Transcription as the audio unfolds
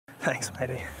Thanks,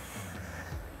 matey.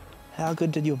 How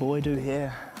good did your boy do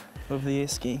here with the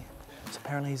esky? So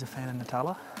apparently he's a fan of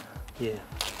Natala. Yeah.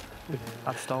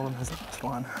 I've stolen his last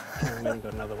one. And we've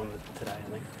got another one today, I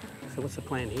think. So what's the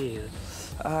plan here?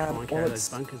 Try and carry those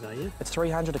bunkers, are you? It's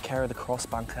 300 to carry the cross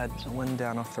bunker, wind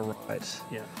down off the right.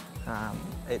 Yeah.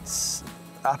 It's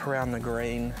up around the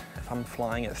green. If I'm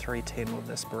flying at 310 with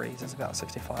this breeze, it's about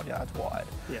 65 yards wide.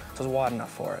 Yeah. So it's wide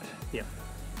enough for it. Yeah.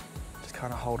 Just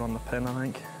kind of hold on the pin, I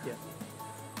think. Yeah.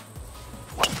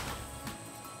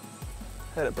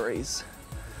 Hit a breeze.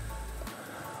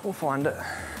 We'll find it.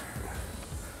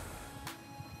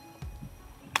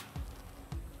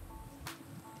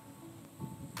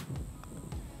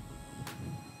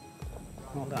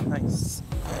 Well done. Thanks.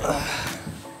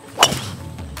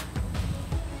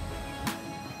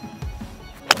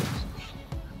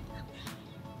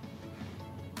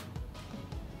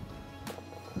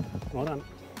 Well done.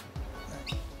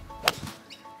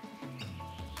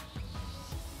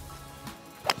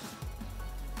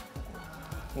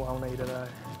 Well needed, eh?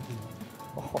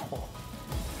 Oh.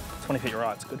 20 feet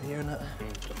right, it's good here, isn't it?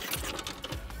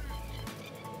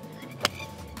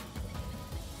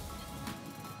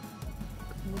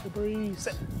 With the breeze.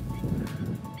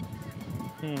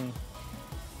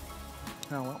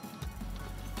 Oh well.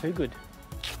 Too good.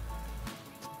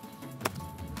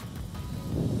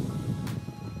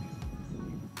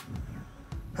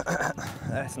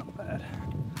 That's not bad.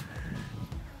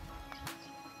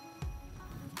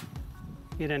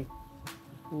 Get in.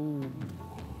 Ooh.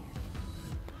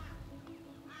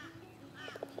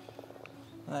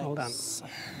 Well done.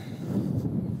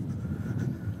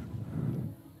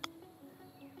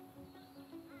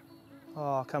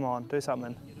 Oh, come on, do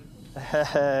something.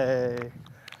 Hey,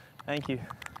 thank you.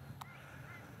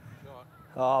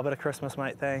 Oh, a bit of Christmas,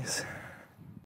 mate, thanks.